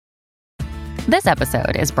This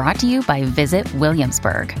episode is brought to you by Visit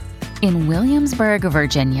Williamsburg. In Williamsburg,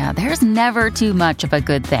 Virginia, there's never too much of a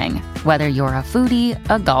good thing. Whether you're a foodie,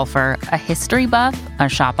 a golfer, a history buff, a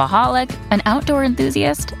shopaholic, an outdoor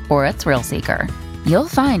enthusiast, or a thrill seeker, you'll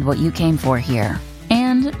find what you came for here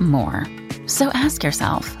and more. So ask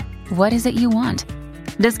yourself, what is it you want?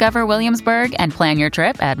 Discover Williamsburg and plan your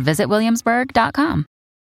trip at visitwilliamsburg.com.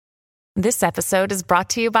 This episode is brought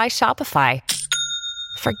to you by Shopify.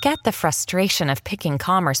 Forget the frustration of picking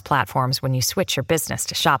commerce platforms when you switch your business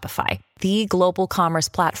to Shopify, the global commerce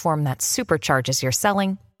platform that supercharges your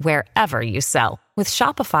selling wherever you sell. With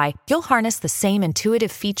Shopify, you'll harness the same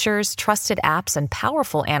intuitive features, trusted apps, and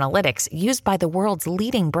powerful analytics used by the world's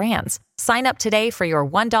leading brands. Sign up today for your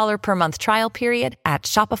 $1 per month trial period at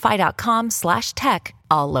shopify.com/tech,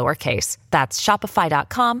 all lowercase. That's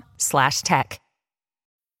shopify.com/tech.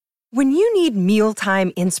 When you need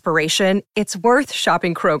mealtime inspiration, it's worth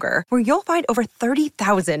shopping Kroger, where you'll find over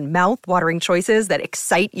 30,000 mouth-watering choices that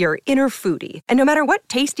excite your inner foodie. And no matter what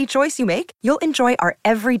tasty choice you make, you'll enjoy our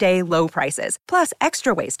everyday low prices, plus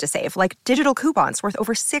extra ways to save, like digital coupons worth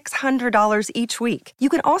over $600 each week. You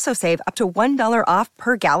can also save up to $1 off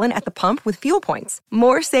per gallon at the pump with fuel points.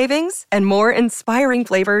 More savings and more inspiring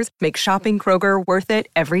flavors make shopping Kroger worth it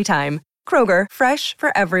every time. Kroger, fresh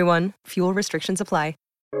for everyone. Fuel restrictions apply.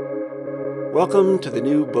 Welcome to the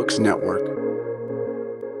New Books Network.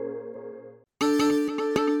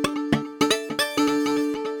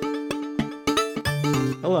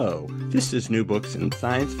 Hello, this is New Books in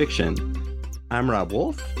Science Fiction. I'm Rob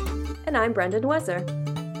Wolf. And I'm Brendan Wesser.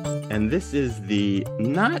 And this is the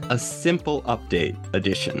Not a Simple Update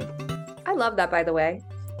edition. I love that, by the way.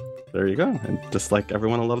 There you go. And just like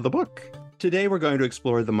everyone will love the book. Today we're going to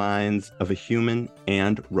explore the minds of a human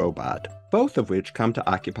and robot, both of which come to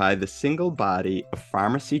occupy the single body of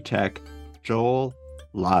pharmacy tech Joel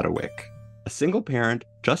Lodowick, a single parent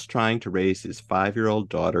just trying to raise his 5-year-old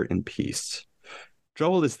daughter in peace.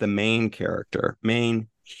 Joel is the main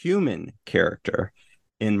human character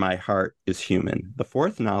in My Heart is Human, the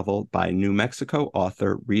fourth novel by New Mexico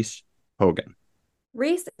author Reese Hogan.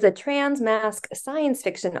 Reese is a trans-mask science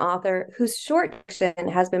fiction author whose short fiction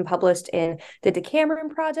has been published in The Decameron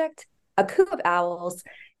Project, A Coup of Owls,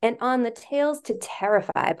 and on the Tales to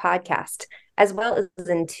Terrify podcast, as well as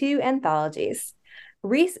in 2 anthologies.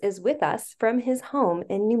 Reese is with us from his home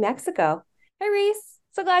in New Mexico. Hi, Reese.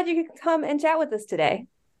 So glad you could come and chat with us today.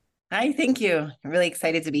 Hi, thank you. I'm really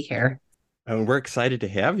excited to be here. And we're excited to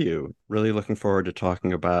have you. Really looking forward to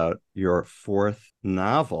talking about your fourth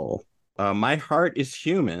novel. My Heart is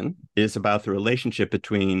Human is about the relationship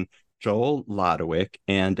between Joel Lodowick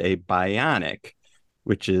and a bionic,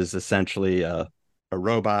 which is essentially a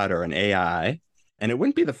robot or an AI. And it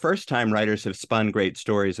wouldn't be the first time writers have spun great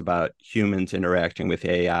stories about humans interacting with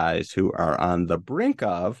AIs who are on the brink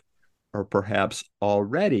of, or perhaps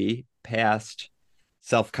already past,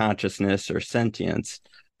 self-consciousness or sentience.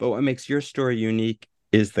 But what makes your story unique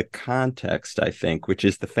is the context, I think, which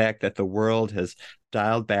is the fact that the world has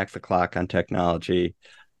dialed back the clock on technology.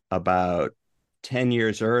 About 10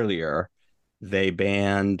 years earlier, they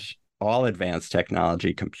banned all advanced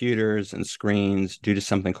technology, computers and screens, due to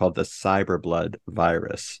something called the cyberblood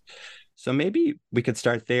virus. So maybe we could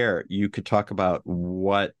start there. You could talk about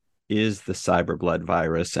what is the cyberblood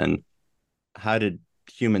virus and how did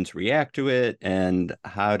humans react to it and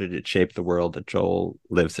how did it shape the world that Joel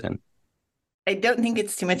lives in? I don't think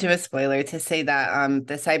it's too much of a spoiler to say that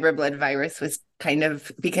the cyberblood virus was kind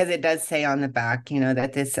of, because it does say on the back,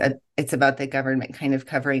 that it's about the government kind of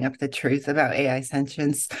covering up the truth about AI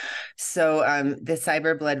sentience. So the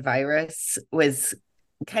cyberblood virus was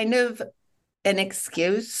kind of an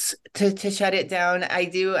excuse to shut it down. I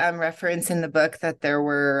do reference in the book that there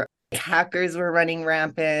were hackers were running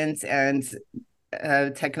rampant and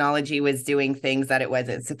technology was doing things that it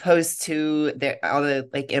wasn't supposed to. All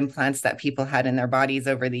the implants that people had in their bodies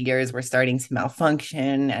over the years were starting to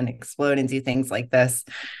malfunction and explode and do things like this.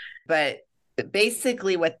 But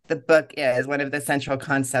basically what the book is, one of the central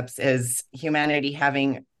concepts is humanity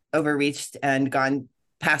having overreached and gone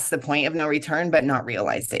past the point of no return, but not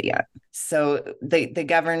realized it yet. So the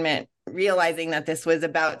government realizing that this was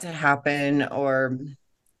about to happen or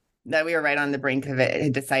that we were right on the brink of it,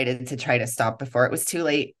 had decided to try to stop before it was too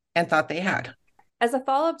late and thought they had. As a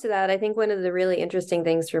follow-up to that, I think one of the really interesting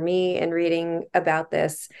things for me in reading about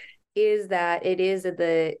this is that it is at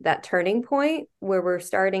that turning point where we're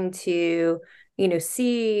starting to,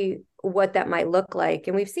 see what that might look like.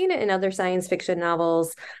 And we've seen it in other science fiction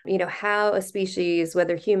novels, how a species,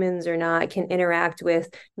 whether humans or not, can interact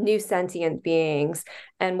with new sentient beings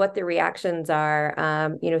and what the reactions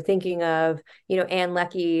are. Thinking of, Anne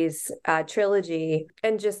Leckie's trilogy,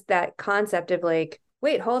 and just that concept of like,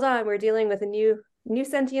 wait, hold on, we're dealing with a new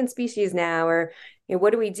sentient species now, or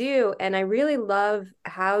what do we do? And I really love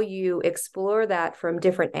how you explore that from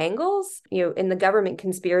different angles, in the government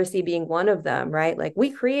conspiracy being one of them, right? Like, we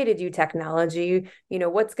created you technology,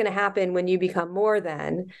 what's going to happen when you become more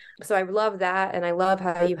than. So I love that. And I love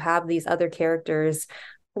how you have these other characters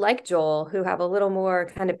like Joel, who have a little more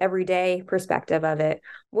kind of everyday perspective of it.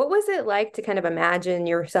 What was it like to kind of imagine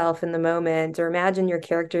yourself in the moment, or imagine your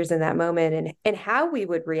characters in that moment, and how we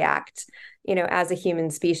would react, as a human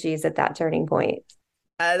species at that turning point?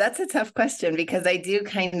 That's a tough question because I do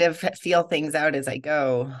kind of feel things out as I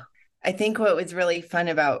go. I think what was really fun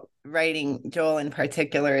about writing Joel in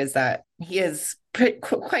particular is that he is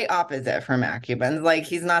quite opposite from Acubans. Like,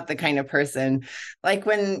 he's not the kind of person, like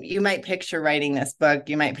when you might picture writing this book,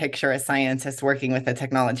 you might picture a scientist working with the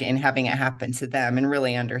technology and having it happen to them and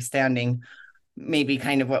really understanding maybe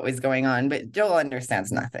kind of what was going on. But Joel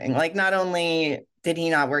understands nothing. Like, not only did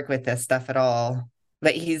he not work with this stuff at all,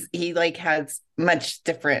 but he like has much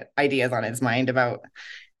different ideas on his mind about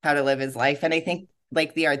how to live his life. And I think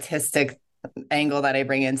like the artistic angle that I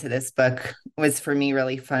bring into this book was for me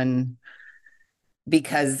really fun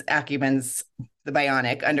because Acubans, the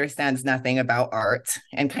bionic, understands nothing about art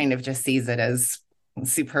and kind of just sees it as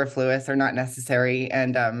superfluous or not necessary.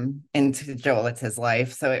 And to Joel, it's his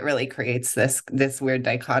life. So it really creates this weird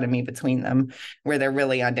dichotomy between them where they're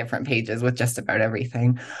really on different pages with just about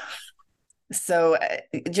everything. So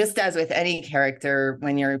just as with any character,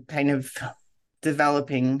 when you're kind of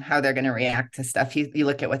developing how they're going to react to stuff, you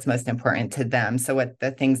look at what's most important to them. So what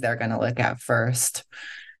the things they're going to look at first.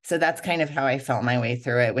 So that's kind of how I felt my way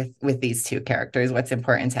through it with these two characters. What's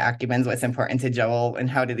important to Acubans, what's important to Joel, and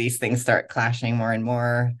how do these things start clashing more and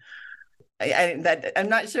more? I'm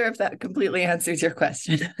not sure if that completely answers your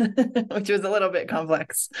question, which was a little bit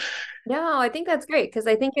complex. No, I think that's great, because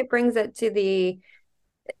I think it brings it to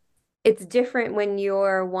it's different when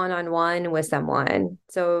you're one-on-one with someone.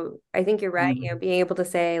 So I think you're right, being able to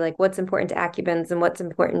say like what's important to Acubans and what's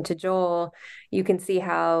important to Joel, you can see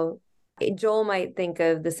how Joel might think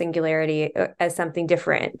of the singularity as something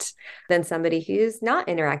different than somebody who's not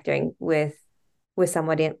interacting with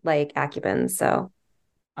somebody like Acubans. So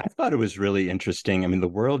I thought it was really interesting. I mean, the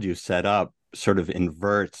world you set up sort of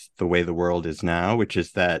inverts the way the world is now, which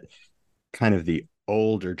is that kind of the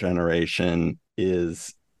older generation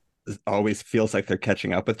always feels like they're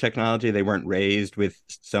catching up with technology. They weren't raised with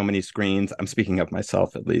so many screens. I'm speaking of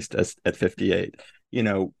myself, at least, as at 58.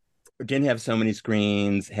 Didn't have so many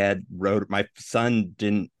screens, my son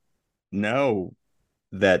didn't know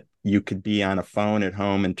that you could be on a phone at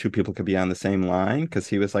home and two people could be on the same line, because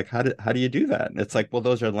he was like, how do you do that? And it's like, well,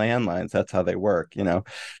 those are landlines. That's how they work,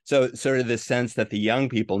 So sort of this sense that the young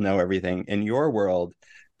people know everything in your world,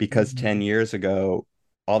 because 10 years ago,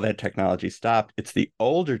 all that technology stopped. It's the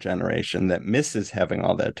older generation that misses having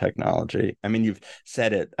all that technology. I mean, you've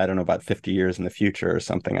said it, I don't know, about 50 years in the future or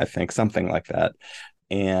something, I think, something like that.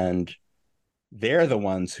 And they're the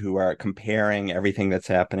ones who are comparing everything that's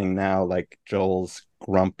happening now, like Joel's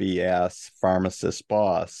grumpy ass pharmacist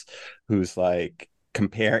boss, who's like,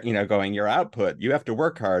 going, your output, you have to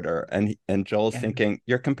work harder. And Joel's thinking,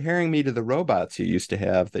 you're comparing me to the robots you used to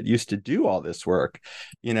have that used to do all this work.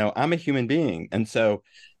 I'm a human being. And so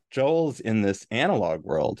Joel's in this analog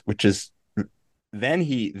world, which is then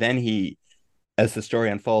he as the story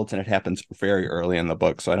unfolds, and it happens very early in the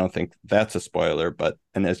book, so I don't think that's a spoiler,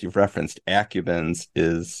 and as you've referenced, Acubans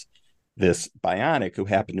is this bionic who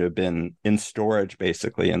happened to have been in storage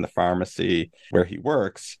basically in the pharmacy where he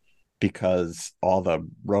works, because all the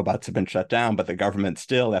robots have been shut down, but the government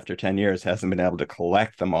still, after 10 years, hasn't been able to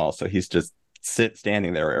collect them all. So he's just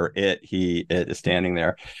standing there, or it is standing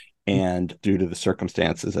there. And due to the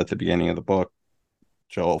circumstances at the beginning of the book,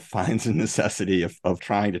 Joel finds a necessity of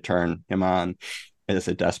trying to turn him on as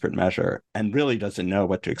a desperate measure, and really doesn't know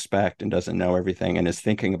what to expect and doesn't know everything, and is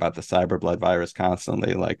thinking about the cyber blood virus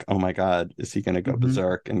constantly, like, oh my God, is he going to go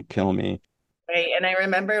berserk and kill me? Right. And I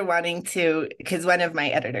remember wanting to, because one of my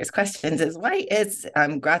editor's questions is, why is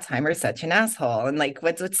Gratzheimer such an asshole? And like,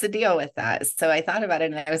 what's the deal with that? So I thought about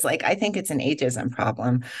it and I was like, I think it's an ageism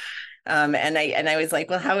problem. And I was like,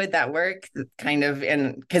 well, how would that work? Kind of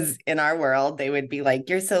because in our world, they would be like,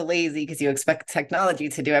 you're so lazy because you expect technology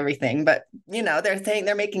to do everything. But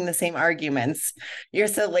they're making the same arguments. You're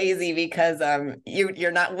so lazy because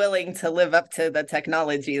you're not willing to live up to the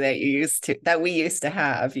technology that we used to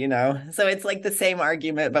have, So it's like the same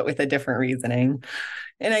argument, but with a different reasoning.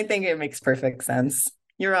 And I think it makes perfect sense.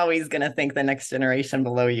 You're always going to think the next generation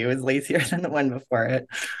below you is lazier than the one before it.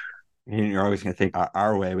 You're always going to think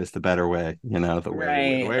our way was the better way,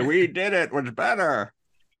 the way we did it was better.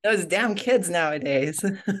 Those damn kids nowadays.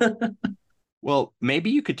 Well, maybe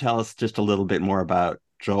you could tell us just a little bit more about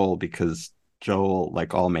Joel, because Joel,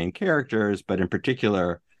 like all main characters, but in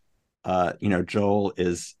particular, Joel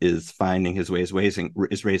is finding his ways,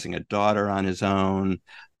 is raising a daughter on his own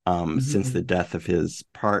since the death of his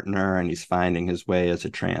partner, and he's finding his way as a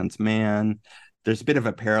trans man. There's a bit of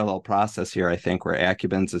a parallel process here, I think, where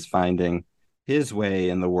Acubens is finding his way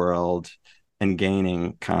in the world and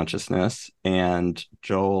gaining consciousness, and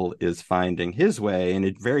Joel is finding his way in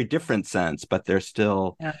a very different sense, but there's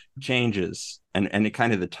still changes. And it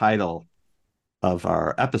kind of the title of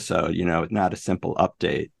our episode, not a simple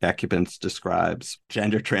update. Acubens describes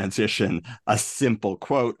gender transition, a simple,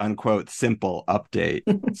 quote unquote, simple update.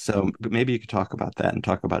 So maybe you could talk about that and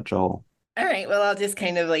talk about Joel. All right. Well, I'll just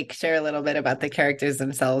kind of share a little bit about the characters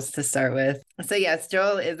themselves to start with. So yes,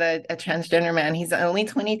 Joel is a transgender man. He's only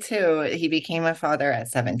 22. He became a father at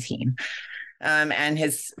 17. And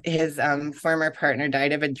his former partner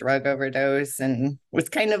died of a drug overdose and was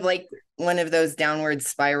kind of like one of those downward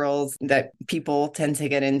spirals that people tend to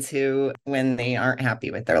get into when they aren't happy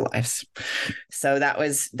with their lives. So that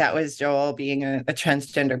was Joel being a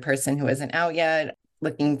transgender person who isn't out yet,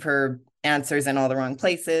 looking for answers in all the wrong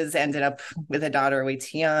places, ended up with a daughter way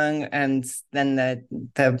too young, and then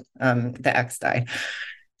the ex died.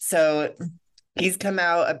 So he's come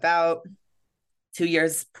out about 2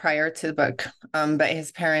 years prior to the book, but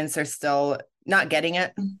his parents are still not getting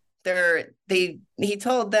it. He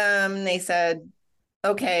told them, they said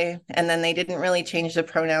okay, and then they didn't really change the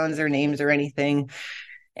pronouns or names or anything.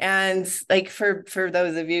 And for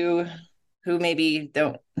those of you who maybe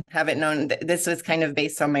haven't known, this was kind of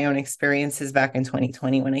based on my own experiences back in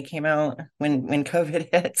 2020 when I came out, when COVID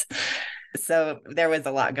hit. So there was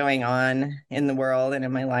a lot going on in the world and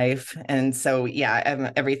in my life. And so,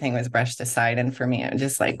 everything was brushed aside. And for me, it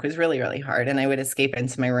just was really, really hard. And I would escape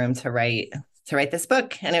into my room to write this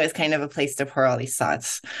book. And it was kind of a place to pour all these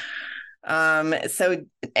thoughts. So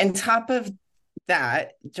on top of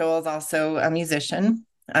that, Joel's also a musician.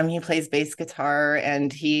 He plays bass guitar,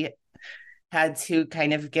 and he had to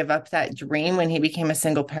kind of give up that dream when he became a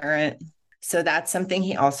single parent. So that's something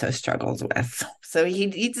he also struggles with. So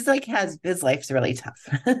he just has, his life's really tough.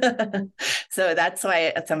 So that's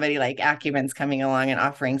why somebody like Acubens coming along and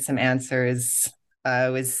offering some answers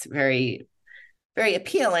was very, very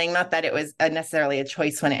appealing. Not that it was necessarily a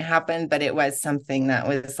choice when it happened, but it was something that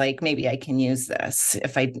was maybe I can use this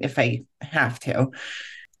if I have to.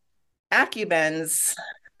 Acubens,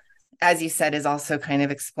 as you said, is also kind of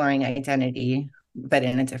exploring identity, but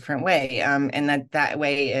in a different way. And that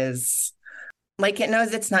way is it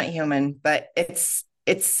knows it's not human, but it's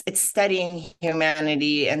studying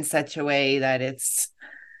humanity in such a way that it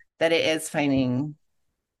is finding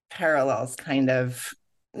parallels, kind of,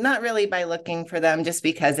 not really by looking for them, just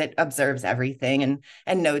because it observes everything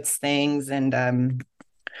and notes things. And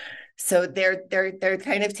so they're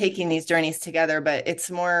kind of taking these journeys together, but it's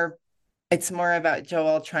more about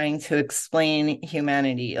Joel trying to explain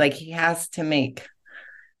humanity. He has to make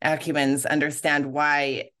Acubens understand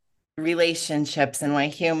why relationships and why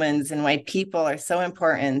humans and why people are so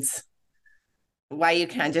important, why you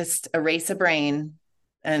can't just erase a brain,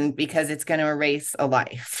 and because it's going to erase a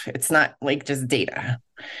life. It's not just data,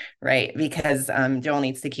 right? Because Joel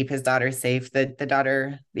needs to keep his daughter safe. The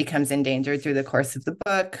daughter becomes endangered through the course of the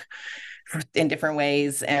book in different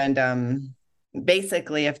ways. And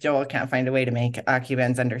basically, if Joel can't find a way to make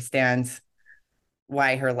Acubens understand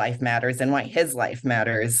why her life matters and why his life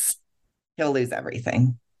matters, he'll lose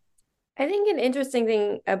everything. I think an interesting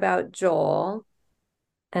thing about Joel,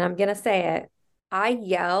 and I'm going to say it, I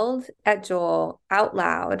yelled at Joel out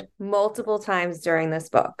loud multiple times during this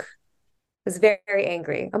book. I was very, very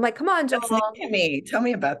angry. I'm like, come on, Joel. That's like me. Tell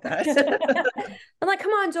me about that. I'm like,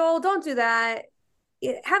 come on, Joel, don't do that.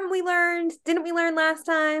 Haven't we learned? Didn't we learn last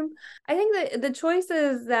time? I think that the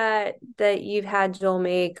choices that you've had Joel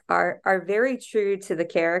make are very true to the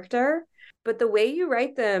character. But the way you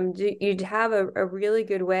write them, you'd have a really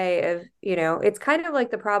good way of, it's kind of like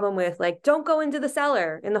the problem with don't go into the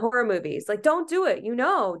cellar in the horror movies. Don't do it.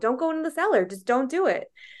 Don't go into the cellar. Just don't do it.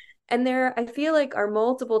 And there, I feel like, are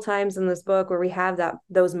multiple times in this book where we have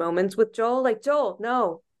those moments with Joel, like, Joel,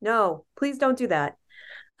 no, please don't do that.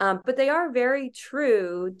 But they are very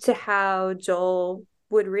true to how Joel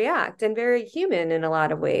would react, and very human in a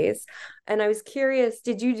lot of ways. And I was curious,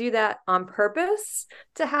 did you do that on purpose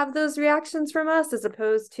to have those reactions from us, as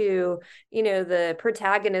opposed to, the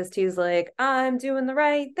protagonist who's like, I'm doing the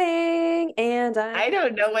right thing, and I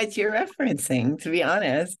don't know what you're referencing, to be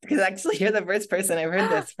honest, because actually you're the first person I've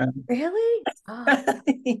heard this from. Really? Oh.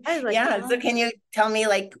 Yeah. So can you tell me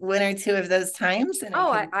like one or two of those times? And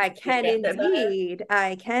I can indeed.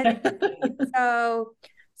 I can indeed.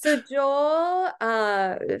 So Joel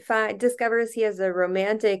discovers he has a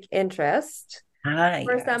romantic interest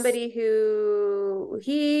for somebody who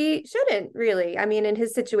he shouldn't really. I mean, in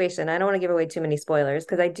his situation, I don't want to give away too many spoilers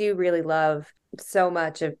because I do really love so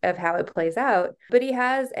much of how it plays out. But he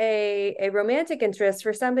has a romantic interest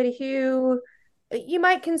for somebody who you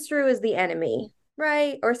might construe as the enemy,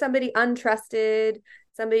 right? Or somebody untrusted,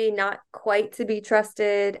 somebody not quite to be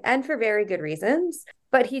trusted, and for very good reasons.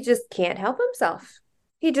 But he just can't help himself.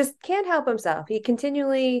 He just can't help himself. He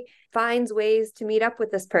continually finds ways to meet up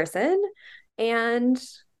with this person. And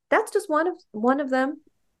that's just one of them.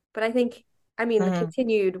 But I think, the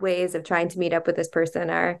continued ways of trying to meet up with this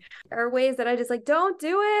person are ways that I just like, don't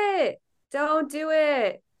do it. Don't do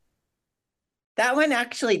it. That one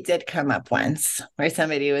actually did come up once where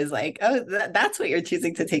somebody was like, oh, that's what you're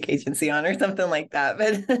choosing to take agency on, or something like that.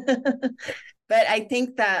 But I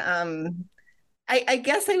think that, I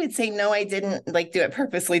guess I would say, no, I didn't like do it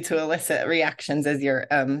purposely to elicit reactions, as you're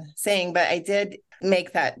saying, but I did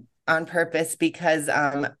make that on purpose because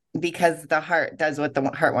the heart does what the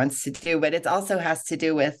heart wants to do. But it also has to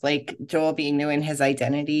do with like Joel being new in his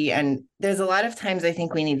identity. And there's a lot of times I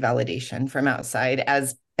think we need validation from outside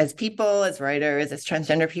as people, as writers, as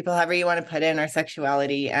transgender people, however you want to put in our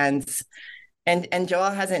sexuality. And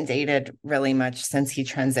Joel hasn't dated really much since he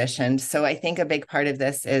transitioned. So I think a big part of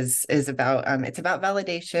this is about, it's about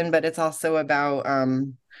validation, but it's also about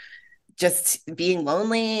just being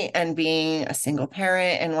lonely and being a single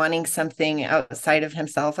parent and wanting something outside of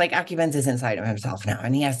himself. Like Acubens is inside of himself now,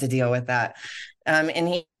 and he has to deal with that. And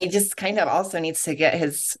he just kind of also needs to get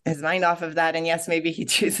his mind off of that. And yes, maybe he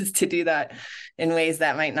chooses to do that in ways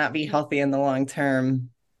that might not be healthy in the long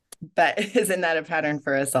term. But isn't that a pattern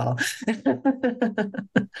for us all?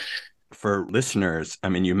 For listeners,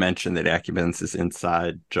 you mentioned that Acubens is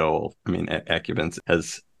inside Joel. Acubens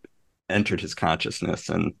has entered his consciousness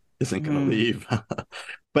and isn't going to leave.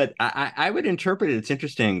 But I would interpret it. It's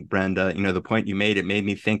interesting, Brenda, the point you made, it made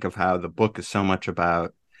me think of how the book is so much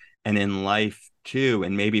about, and in life too,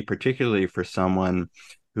 and maybe particularly for someone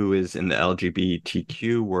who is in the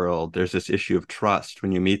LGBTQ world, there's this issue of trust.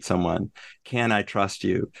 When you meet someone, can I trust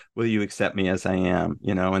you? Will you accept me as I am?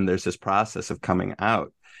 And there's this process of coming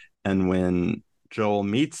out. And when Joel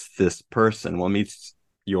meets this person, meets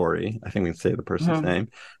Yori, I think we can say the person's name,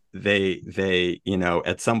 they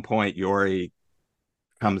at some point, Yori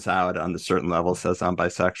comes out on a certain level, says I'm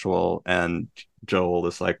bisexual, and Joel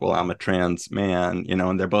is like, well, I'm a trans man,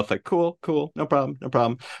 and they're both like, cool, no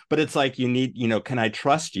problem. But it's like, you need, can I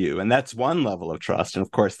trust you? And that's one level of trust. And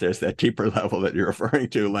of course, there's that deeper level that you're referring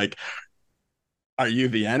to, like, are you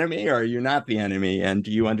the enemy or are you not the enemy? And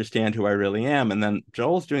do you understand who I really am? And then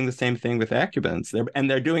Joel's doing the same thing with Acubens.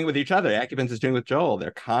 They're doing it with each other. Acubens is doing it with Joel.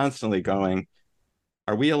 They're constantly going,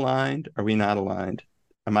 are we aligned? Are we not aligned?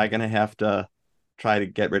 Am I going to have to try to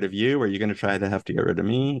get rid of you? Or are you going to try to have to get rid of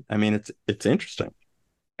me? It's interesting.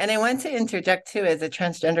 And I want to interject too, as a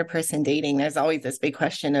transgender person dating, there's always this big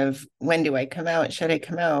question of, when do I come out? Should I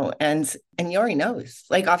come out? And Yori knows,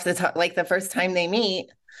 like off the top, like the first time they meet,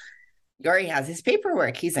 Yori has his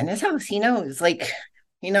paperwork. He's in his house. He knows.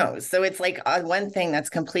 So it's like one thing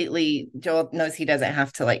that's completely, Joel knows he doesn't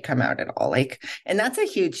have to like come out at all. Like, and that's a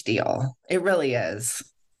huge deal. It really is.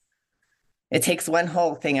 It takes one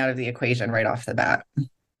whole thing out of the equation right off the bat.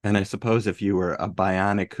 And I suppose if you were a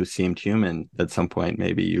bionic who seemed human, at some point,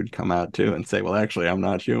 maybe you'd come out too and say, well, actually, I'm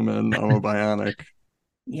not human. I'm a bionic.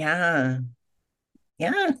 Yeah.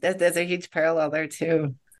 There's a huge parallel there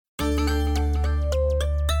too.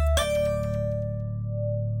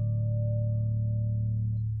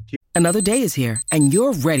 Another day is here, and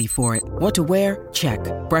you're ready for it. What to wear? Check.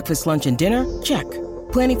 Breakfast, lunch, and dinner? Check.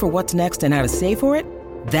 Planning for what's next and how to save for it?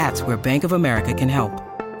 That's where Bank of America can help.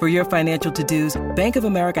 For your financial to-dos, Bank of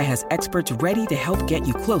America has experts ready to help get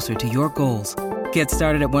you closer to your goals. Get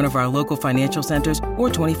started at one of our local financial centers or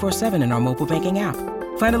 24/7 in our mobile banking app.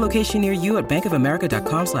 Find a location near you at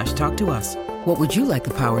bankofamerica.com/talktous. What would you like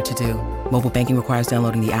the power to do? Mobile banking requires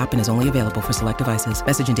downloading the app and is only available for select devices.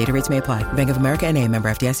 Message and data rates may apply. Bank of America N.A., member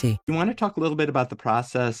FDIC. You want to talk a little bit about the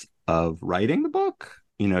process of writing the book?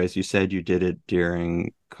 As you said, you did it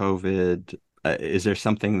during COVID. Is there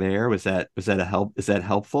something there? Was that a help? Is that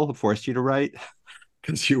helpful? It forced you to write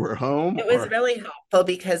because you were home? It was really helpful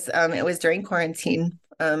because it was during quarantine.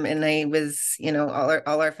 And I was,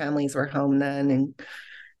 all our families were home then, and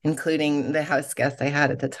including the house guest I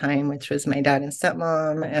had at the time, which was my dad and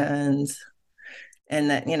stepmom. And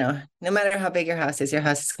that, no matter how big your house is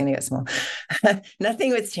going to get small.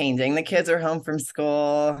 Nothing was changing. The kids were home from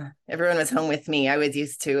school. Everyone was home with me. I was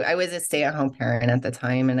a stay-at-home parent at the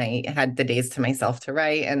time, and I had the days to myself to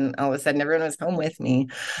write. And all of a sudden, everyone was home with me.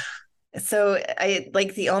 So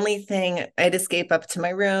the only thing, I'd escape up to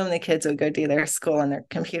my room. The kids would go do their school on their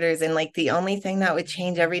computers. And the only thing that would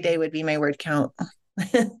change every day would be my word count.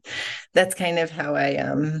 That's kind of how I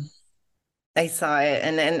saw it,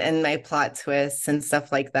 and my plot twists and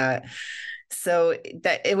stuff like that. So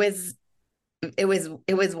that it was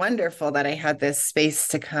wonderful that I had this space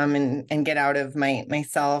to come and get out of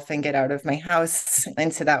myself and get out of my house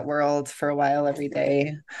into that world for a while every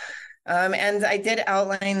day. And I did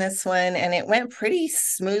outline this one, and it went pretty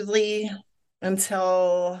smoothly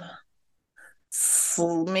until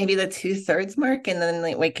maybe the 2/3 mark, and then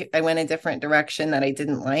I went a different direction that I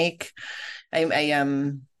didn't like. I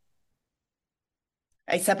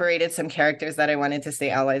separated some characters that I wanted to stay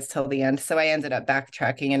allies till the end. So I ended up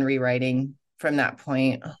backtracking and rewriting from that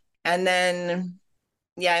point. And then,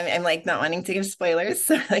 I'm not wanting to give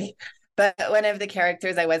spoilers. But one of the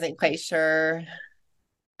characters, I wasn't quite sure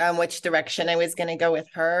which direction I was going to go with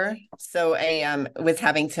her. So I was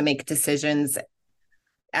having to make decisions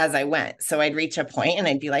as I went. So I'd reach a point and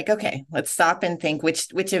I'd be like, okay, let's stop and think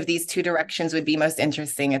which of these two directions would be most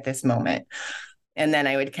interesting at this moment. And then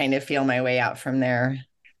I would kind of feel my way out from there.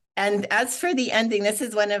 And as for the ending, this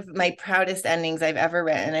is one of my proudest endings I've ever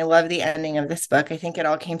written. I love the ending of this book. I think it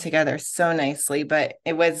all came together so nicely, but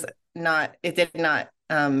it did not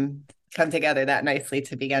come together that nicely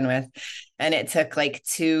to begin with. And it took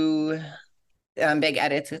 2 big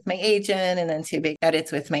edits with my agent and then 2 big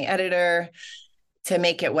edits with my editor to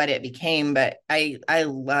make it what it became. But I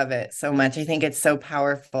love it so much. I think it's so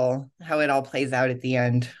powerful how it all plays out at the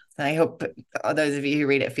end. I hope those of you who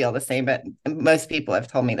read it feel the same, but most people have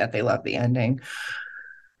told me that they love the ending.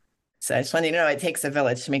 So I just wanted you to know it takes a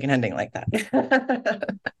village to make an ending like that.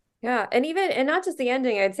 Yeah. And not just the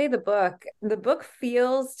ending, I'd say the book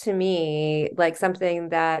feels to me like something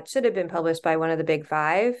that should have been published by one of the big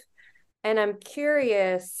 5. And I'm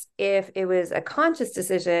curious if it was a conscious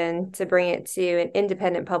decision to bring it to an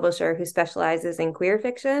independent publisher who specializes in queer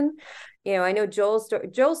fiction. I know Joel's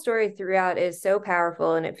story throughout is so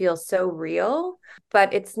powerful and it feels so real,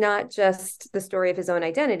 but it's not just the story of his own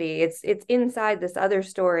identity. It's inside this other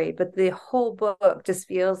story, but the whole book just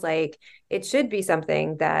feels like it should be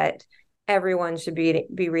something that everyone should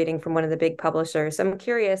be reading from one of the big publishers. So I'm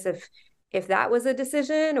curious if that was a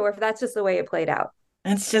decision or if that's just the way it played out.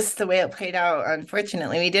 It's just the way it played out.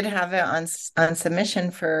 Unfortunately, we did have it on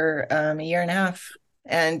submission for a year and a half,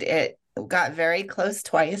 and it got very close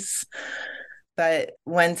twice. But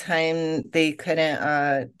one time they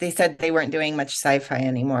couldn't, they said they weren't doing much sci-fi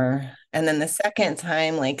anymore. And then the second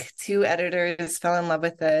time, 2 editors fell in love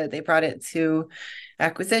with it. They brought it to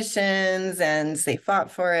acquisitions and they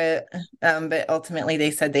fought for it. But ultimately they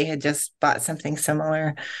said they had just bought something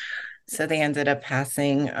similar. So they ended up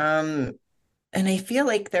passing. And I feel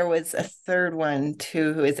like there was a third one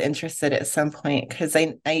too who was interested at some point, because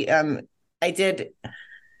I did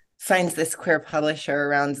find this queer publisher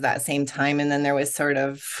around that same time, and then there was sort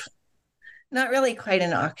of not really quite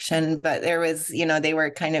an auction, but there was, they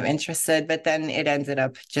were kind of interested, but then it ended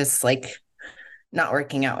up just not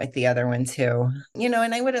working out with the other one too,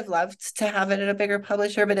 and I would have loved to have it at a bigger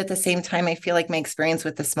publisher, but at the same time, I feel like my experience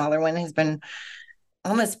with the smaller one has been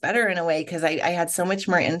almost better in a way, because I had so much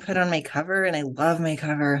more input on my cover, and I love my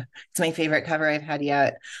cover. It's my favorite cover I've had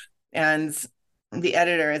yet. And the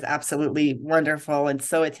editor is absolutely wonderful and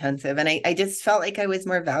so attentive. And I just felt like I was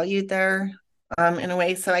more valued there in a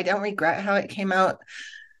way. So I don't regret how it came out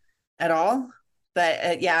at all. But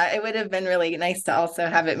it would have been really nice to also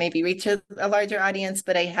have it maybe reach a larger audience.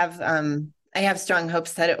 But I have strong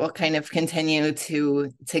hopes that it will kind of continue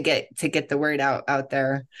to get the word out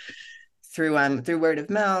there through word of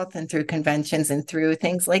mouth and through conventions and through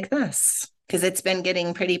things like this, because it's been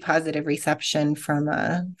getting pretty positive reception from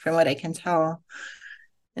what I can tell,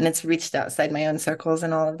 and it's reached outside my own circles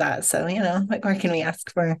and all of that. So what more can we ask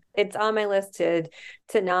for? It's on my list to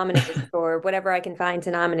nominate for whatever I can find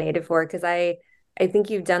to nominate it for, because I I think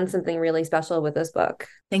you've done something really special with this book.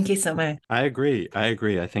 Thank you so much. I agree.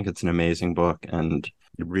 I think it's an amazing book and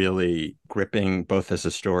really gripping both as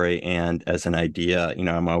a story and as an idea.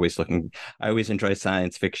 I always enjoy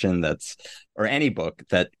science fiction or any book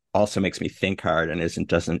that also makes me think hard and isn't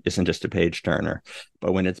just a page turner.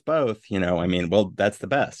 But when it's both, well, that's the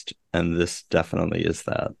best. And this definitely is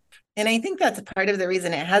that. And I think that's part of the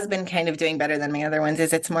reason it has been kind of doing better than my other ones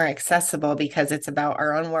is it's more accessible because it's about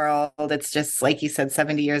our own world. It's just like you said,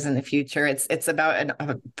 70 years in the future. It's about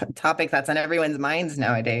a topic that's on everyone's minds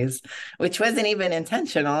nowadays, which wasn't even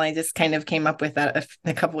intentional. I just kind of came up with that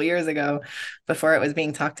a couple of years ago before it was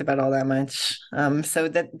being talked about all that much. So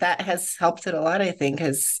that has helped it a lot, I think,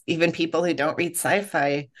 because even people who don't read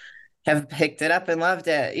sci-fi have picked it up and loved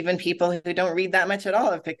it. Even people who don't read that much at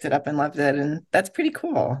all have picked it up and loved it. And that's pretty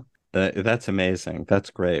cool. That's amazing.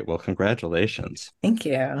 That's great. Well, congratulations. Thank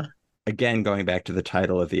you. Again, going back to the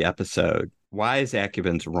title of the episode, why is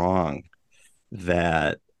Acubens wrong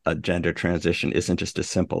that a gender transition isn't just a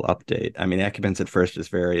simple update? I mean, Acubens at first is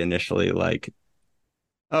very initially like,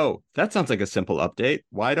 oh, that sounds like a simple update.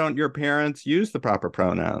 Why don't your parents use the proper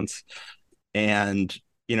pronouns? And,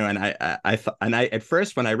 and I thought, and I, at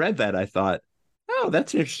first, when I read that, I thought, oh,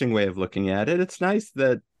 that's an interesting way of looking at it. It's nice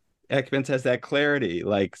that Acubens has that clarity,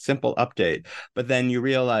 like simple update. But then you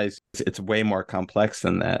realize it's way more complex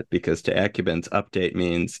than that, because to Acubens, update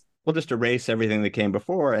means, well, just erase everything that came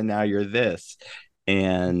before and now you're this.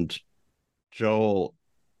 And Joel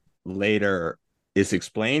later is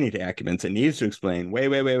explaining to Acubens and needs to explain,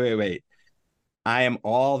 wait. I am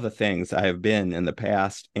all the things I have been in the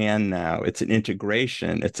past and now. It's an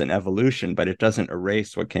integration, it's an evolution, but it doesn't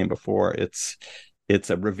erase what came before. It's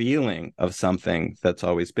a revealing of something that's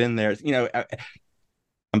always been there.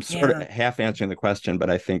 I'm sort of half answering the question, but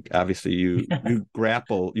I think obviously you have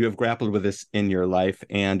grappled with this in your life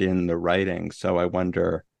and in the writing. So I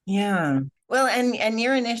wonder. Yeah. Well, and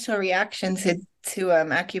your initial reaction to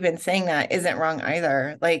Acubens saying that isn't wrong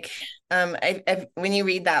either. Like, when you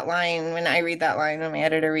read that line, when I read that line, when my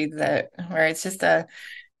editor reads it, where it's just a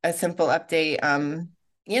simple update,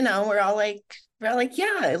 we're all like,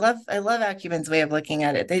 yeah, I love Acubens' way of looking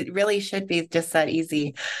at it. It really should be just that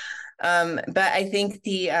easy. But I think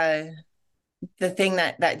the thing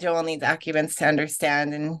that Joel needs Acubens to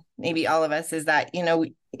understand, and maybe all of us, is that,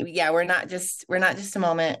 we're not just a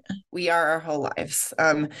moment. We are our whole lives.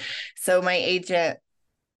 So my agent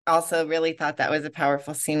also really thought that was a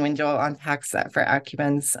powerful scene when Joel unpacks that for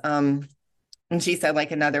Acubens. And she said,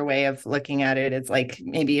 like, another way of looking at it is like,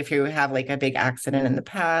 maybe if you have like a big accident in the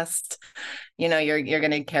past, you're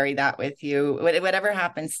going to carry that with you. Whatever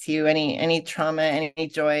happens to you, any trauma, any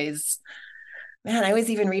joys. Man, I was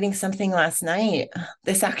even reading something last night.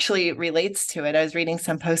 This actually relates to it. I was reading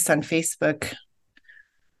some posts on Facebook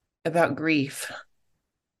about grief,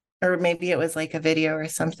 or maybe it was like a video or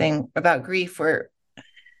something about grief where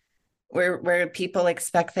people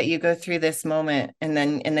expect that you go through this moment and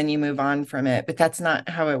then you move on from it, but that's not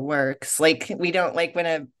how it works. Like, we don't, like,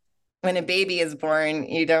 when a baby is born,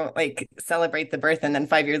 you don't like celebrate the birth and then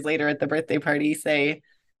 5 years later at the birthday party say,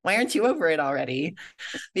 why aren't you over it already?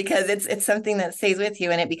 Because it's something that stays with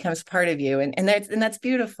you and it becomes part of you, and that's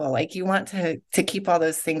beautiful. Like, you want to keep all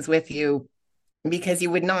those things with you, because you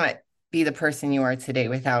would not be the person you are today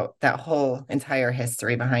without that whole entire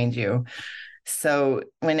history behind you. So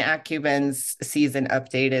when Acubens sees an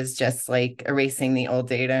update as just like erasing the old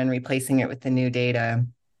data and replacing it with the new data,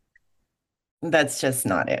 that's just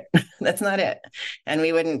not it. That's not it. And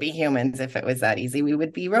we wouldn't be humans if it was that easy. We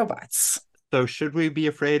would be robots. So should we be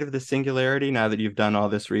afraid of the singularity now that you've done all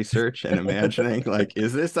this research and imagining, like,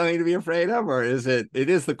 is this something to be afraid of? Or it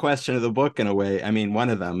is the question of the book in a way? I mean, one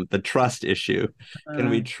of them, the trust issue. Can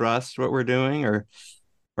we trust what we're doing, or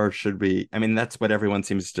should we? I mean, that's what everyone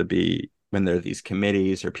seems to be when there are these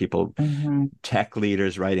committees or people, tech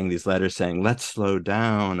leaders writing these letters saying, let's slow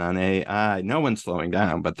down on AI. No one's slowing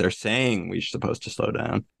down, but they're saying we're supposed to slow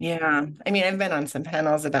down. Yeah. I mean, I've been on some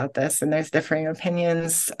panels about this and there's differing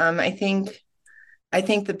opinions. I think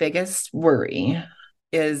the biggest worry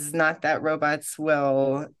is not that robots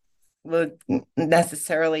will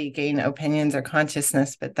necessarily gain opinions or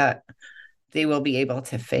consciousness, but that they will be able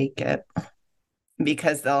to fake it,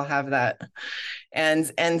 because they'll have that. And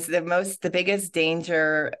the biggest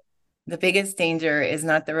danger is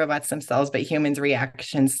not the robots themselves, but humans'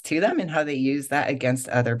 reactions to them and how they use that against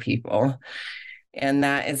other people. And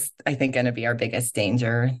that is, I think, going to be our biggest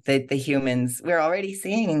danger. That the humans, we're already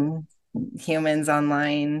seeing humans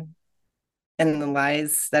online and the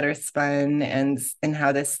lies that are spun and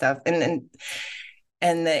how this stuff and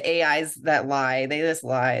the AIs that lie,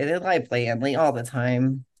 they lie blatantly all the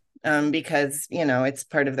time. because, it's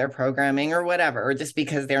part of their programming or whatever, or just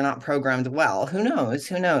because they're not programmed well. Who knows?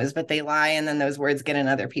 Who knows? But they lie, and then those words get in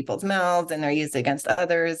other people's mouths and they're used against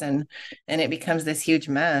others, and it becomes this huge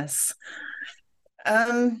mess.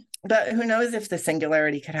 But who knows if the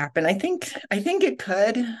singularity could happen? I think it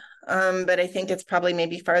could, but I think it's probably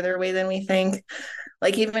maybe farther away than we think.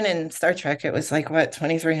 Like even in Star Trek, it was like what,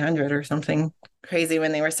 2300 or something crazy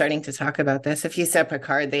when they were starting to talk about this. If you set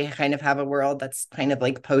Picard, they kind of have a world that's kind of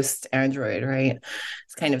like post-Android, right?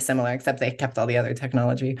 It's kind of similar, except they kept all the other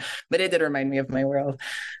technology. But it did remind me of my world.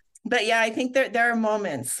 But yeah, I think there are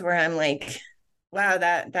moments where I'm like, wow,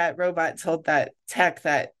 that robot told that tech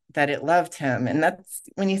that it loved him. And that's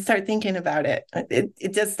when you start thinking about it,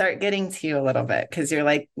 it just start getting to you a little bit, because you're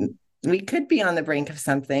like, we could be on the brink of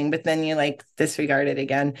something, but then you like disregard it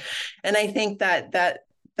again. And I think that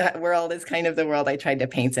world is kind of the world I tried to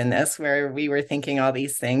paint in this, where we were thinking all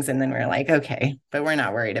these things and then we're like, okay, but we're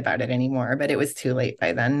not worried about it anymore. But it was too late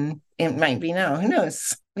by then. It might be now. Who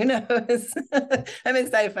knows? Who knows? I'm a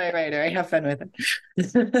sci-fi writer. I have fun with it.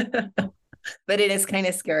 But it is kind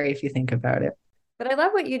of scary if you think about it. But I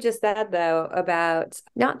love what you just said, though, about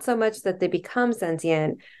not so much that they become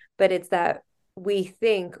sentient, but it's that we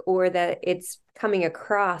think, or that it's coming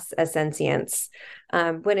across as sentience,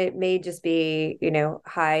 when it may just be,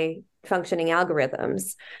 high functioning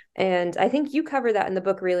algorithms. And I think you cover that in the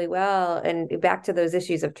book really well. And back to those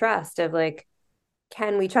issues of trust, of like,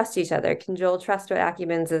 can we trust each other? Can Joel trust what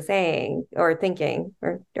Acubens is saying or thinking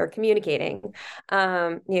or communicating?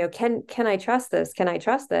 Can I trust this? Can I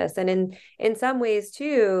trust this? And in some ways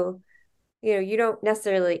too, you don't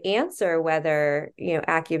necessarily answer whether,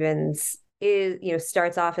 Acubens is,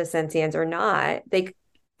 starts off as sentient or not.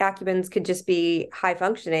 Acubens could just be high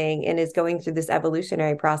functioning and is going through this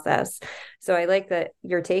evolutionary process. So I like that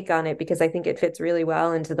your take on it, because I think it fits really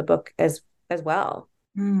well into the book as well.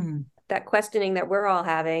 That questioning that we're all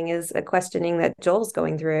having is a questioning that Joel's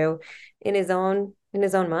going through in his own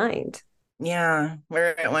mind. Yeah,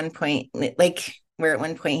 where at one point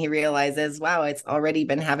he realizes, wow, it's already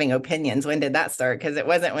been having opinions. When did that start? Because it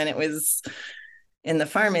wasn't when it was in the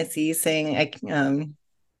pharmacy saying, I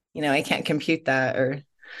can't compute that, or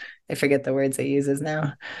I forget the words it uses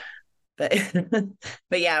now. But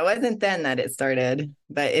but yeah, it wasn't then that it started.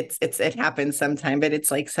 But it happens sometime, but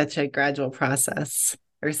it's like such a gradual process,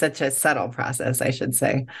 or such a subtle process, I should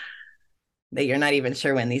say, that you're not even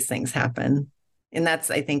sure when these things happen. And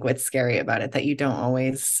that's, I think, what's scary about it, that you don't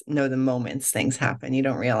always know the moments things happen. You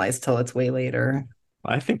don't realize till it's way later.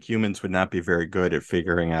 I think humans would not be very good at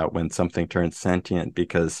figuring out when something turns sentient,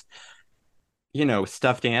 because,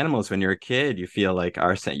 stuffed animals, when you're a kid, you feel like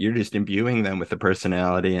you're just imbuing them with the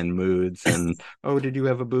personality and moods and, oh, did you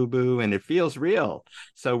have a boo-boo? And it feels real.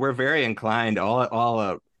 So we're very inclined,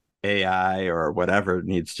 all AI or whatever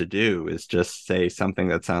needs to do is just say something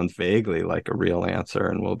that sounds vaguely like a real answer,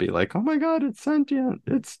 and we'll be like, oh my God, it's sentient.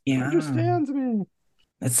 It understands me.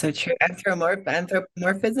 That's so true.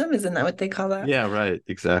 Anthropomorphism, isn't that what they call that? Yeah, right.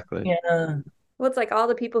 Exactly. Yeah. Well, it's like all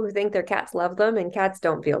the people who think their cats love them, and cats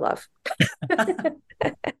don't feel love.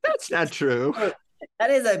 That's not true.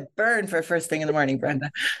 That is a burn for first thing in the morning,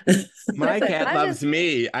 Brenda. My cat loves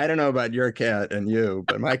me. I don't know about your cat and you,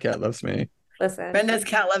 but my cat loves me. Listen, Brenda's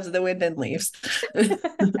cat loves the wind and leaves.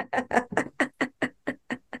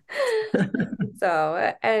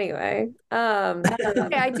 So anyway,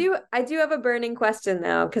 okay, I do have a burning question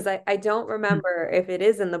though, because I don't remember if it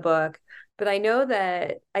is in the book, but I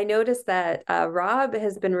noticed that Rob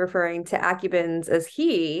has been referring to Acubens as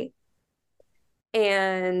he,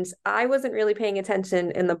 and I wasn't really paying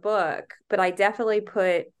attention in the book, but I definitely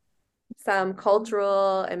put some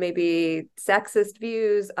cultural and maybe sexist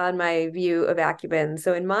views on my view of Acubens.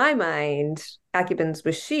 So in my mind, Acubens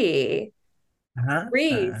was she.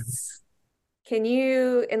 Reese, can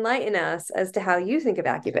you enlighten us as to how you think of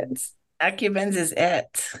Acubens? Acubens is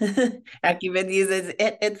it. Acubens uses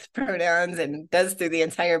its pronouns and does through the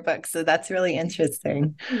entire book. So that's really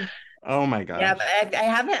interesting. Oh my gosh. Yeah, but I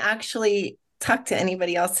haven't actually talked to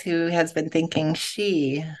anybody else who has been thinking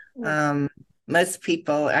she. Most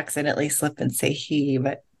people accidentally slip and say he,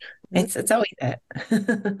 but it's always it.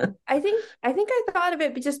 I think I thought of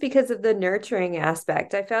it just because of the nurturing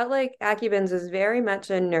aspect. I felt like Acubens was very much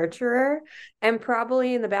a nurturer, and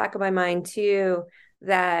probably in the back of my mind too,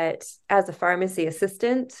 that as a pharmacy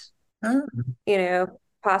assistant,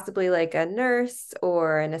 possibly like a nurse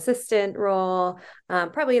or an assistant role,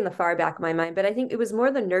 probably in the far back of my mind. But I think it was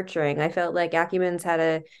more the nurturing. I felt like Acubens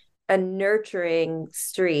had a nurturing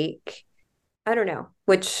streak. I don't know,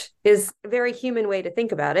 which is a very human way to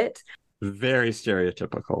think about it. Very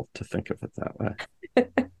stereotypical to think of it that way.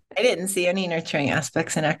 I didn't see any nurturing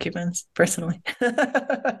aspects in Acubans, personally.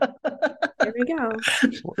 There we go.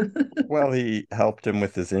 Well, he helped him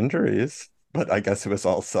with his injuries, but I guess it was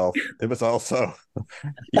also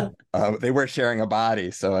they were sharing a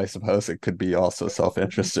body, so I suppose it could be also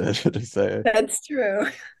self-interested to say. That's true.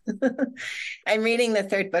 I'm reading the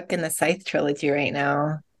third book in the Scythe trilogy right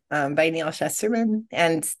now, by Neil Shusterman,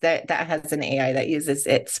 and that has an AI that uses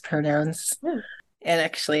its pronouns. Yeah. And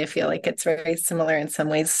actually, I feel like it's very similar in some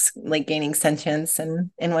ways, like gaining sentience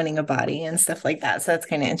and wanting a body and stuff like that. So that's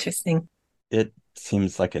kind of interesting. It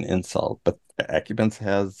seems like an insult, but Acubans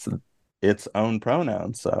has its own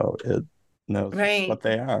pronouns, so it knows what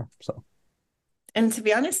they are. So, and to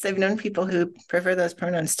be honest, I've known people who prefer those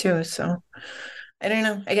pronouns too. So I don't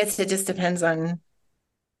know. I guess it just depends on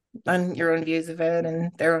your own views of it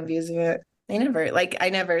and their own views of it. I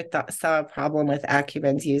never saw a problem with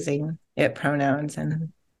Acubans using it pronouns,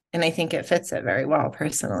 and I think it fits it very well,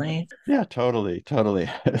 personally. Yeah, totally.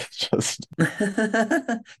 It's just,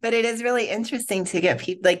 but it is really interesting to get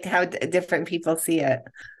people, like, how different people see it.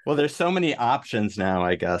 Well, there's so many options now,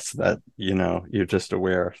 I guess, that you're just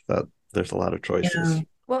aware that there's a lot of choices. Yeah.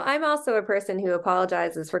 Well, I'm also a person who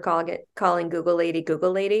apologizes for calling Google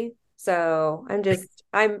Lady. So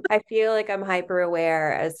I feel like I'm hyper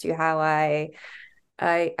aware as to how I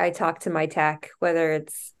talk to my tech, whether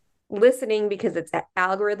it's listening because it's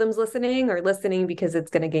algorithms listening or listening because it's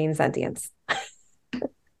going to gain sentience.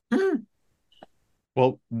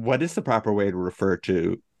 Well, what is the proper way to refer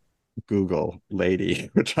to Google Lady,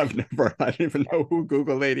 which I don't even know who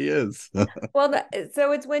Google Lady is. Well,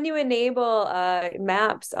 so it's when you enable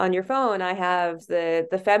maps on your phone, I have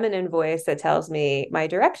the feminine voice that tells me my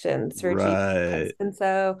directions for GPS. And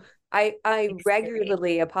so I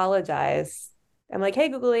regularly apologize. I'm like, hey,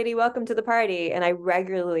 Google Lady, welcome to the party. And I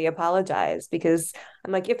regularly apologize because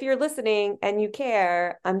I'm like, if you're listening and you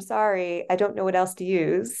care, I'm sorry. I don't know what else to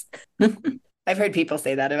use. I've heard people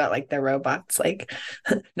say that about like their robots, like,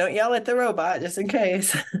 don't yell at the robot just in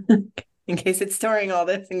case. In case it's storing all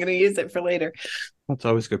this, I'm going to use it for later. It's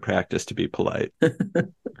always good practice to be polite.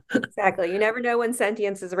 Exactly. You never know when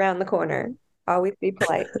sentience is around the corner. Always be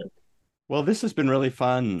polite. Well, this has been really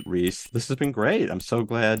fun, Reese. This has been great. I'm so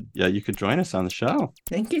glad you could join us on the show.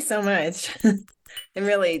 Thank you so much. And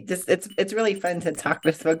really, just it's really fun to talk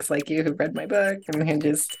with folks like you who've read my book and who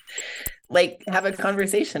just like have a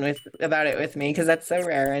conversation about it with me, because that's so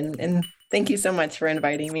rare. And thank you so much for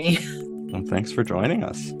inviting me. Well, thanks for joining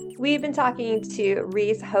us. We've been talking to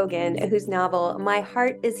Reese Hogan, whose novel My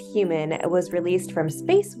Heart is Human was released from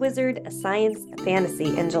Space Wizard Science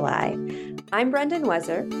Fantasy in July. I'm Brendan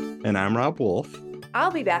Weser. And I'm Rob Wolf.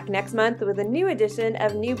 I'll be back next month with a new edition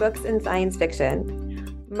of New Books in Science Fiction.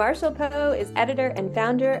 Marshall Poe is editor and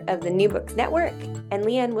founder of the New Books Network, and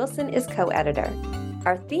Leanne Wilson is co-editor.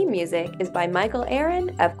 Our theme music is by Michael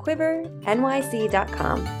Aaron of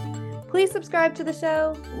QuiverNYC.com. Please subscribe to the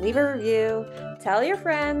show, leave a review, tell your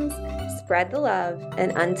friends, spread the love,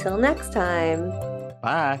 and until next time.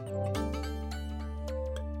 Bye.